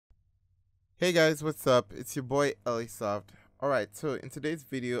Hey guys, what's up? It's your boy Ellisoft. Alright, so in today's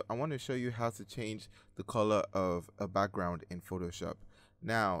video, I want to show you how to change the color of a background in Photoshop.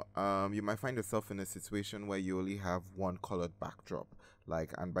 Now, you might find yourself in a situation where you only have one colored backdrop.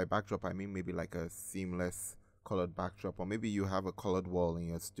 And by backdrop, I mean maybe like a seamless colored backdrop, or maybe you have a colored wall in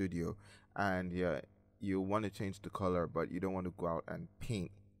your studio and you want to change the color, but you don't want to go out and paint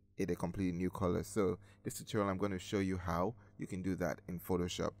it a completely new color. So this tutorial, I'm going to show you how you can do that in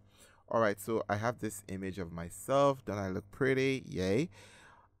Photoshop. Alright, so I have this image of myself. Don't I look pretty? Yay.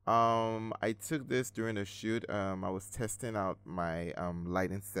 I took this during a shoot. I was testing out my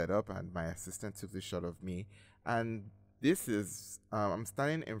lighting setup, and my assistant took this shot of me. And this is I'm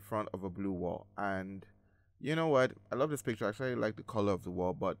standing in front of a blue wall, and you know what? I love this picture. I actually like the color of the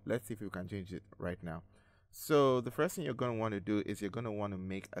wall, but let's see if we can change it right now. So the first thing you're going to want to do is you're going to want to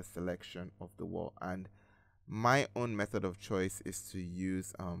make a selection of the wall, and my own method of choice is to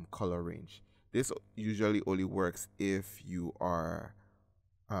use color range. This usually only works if you are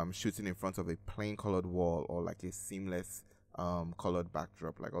shooting in front of a plain colored wall or like a seamless colored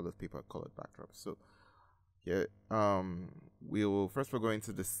backdrop, like all those people colored backdrops. So yeah, we're going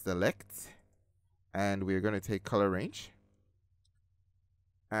to the select, and we're going to take color range.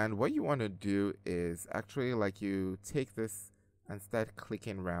 And what you want to do is actually, like, you take this and start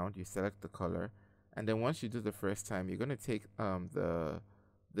clicking around. You select the color, and then once you do the first time, you're going to take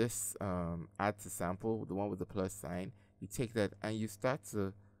this add to sample, the one with the plus sign. You take that and you start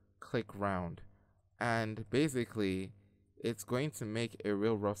to click round, and basically it's going to make a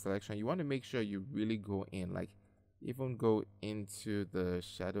real rough selection. You want to make sure you really go in, like even go into the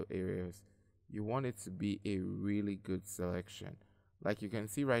shadow areas. You want it to be a really good selection. Like you can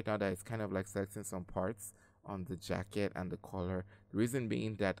see right now that it's kind of like selecting some parts on the jacket and the collar. The reason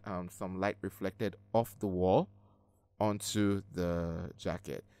being that some light reflected off the wall onto the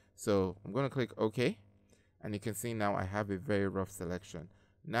jacket. So I'm going to click OK, and you can see now I have a very rough selection.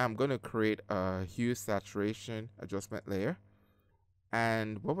 Now I'm going to create a hue saturation adjustment layer,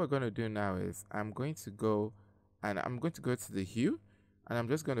 and what we're going to do now is I'm going to go to the hue, and I'm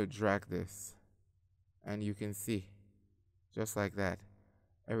just going to drag this, and you can see just like that,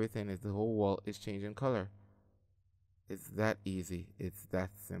 the whole wall is changing color. It's that easy. It's that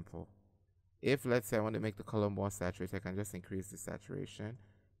simple. If, let's say, I want to make the color more saturated, I can just increase the saturation,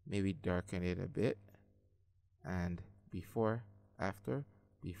 maybe darken it a bit, and before, after,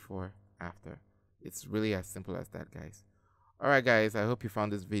 before, after. It's really as simple as that, guys. Alright, guys, I hope you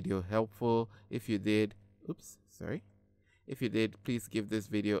found this video helpful. If you did, if you did, please give this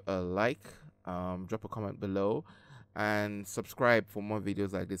video a like, drop a comment below, and subscribe for more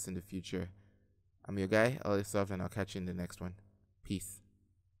videos like this in the future. I'm your guy, Ellisoft, and I'll catch you in the next one. Peace.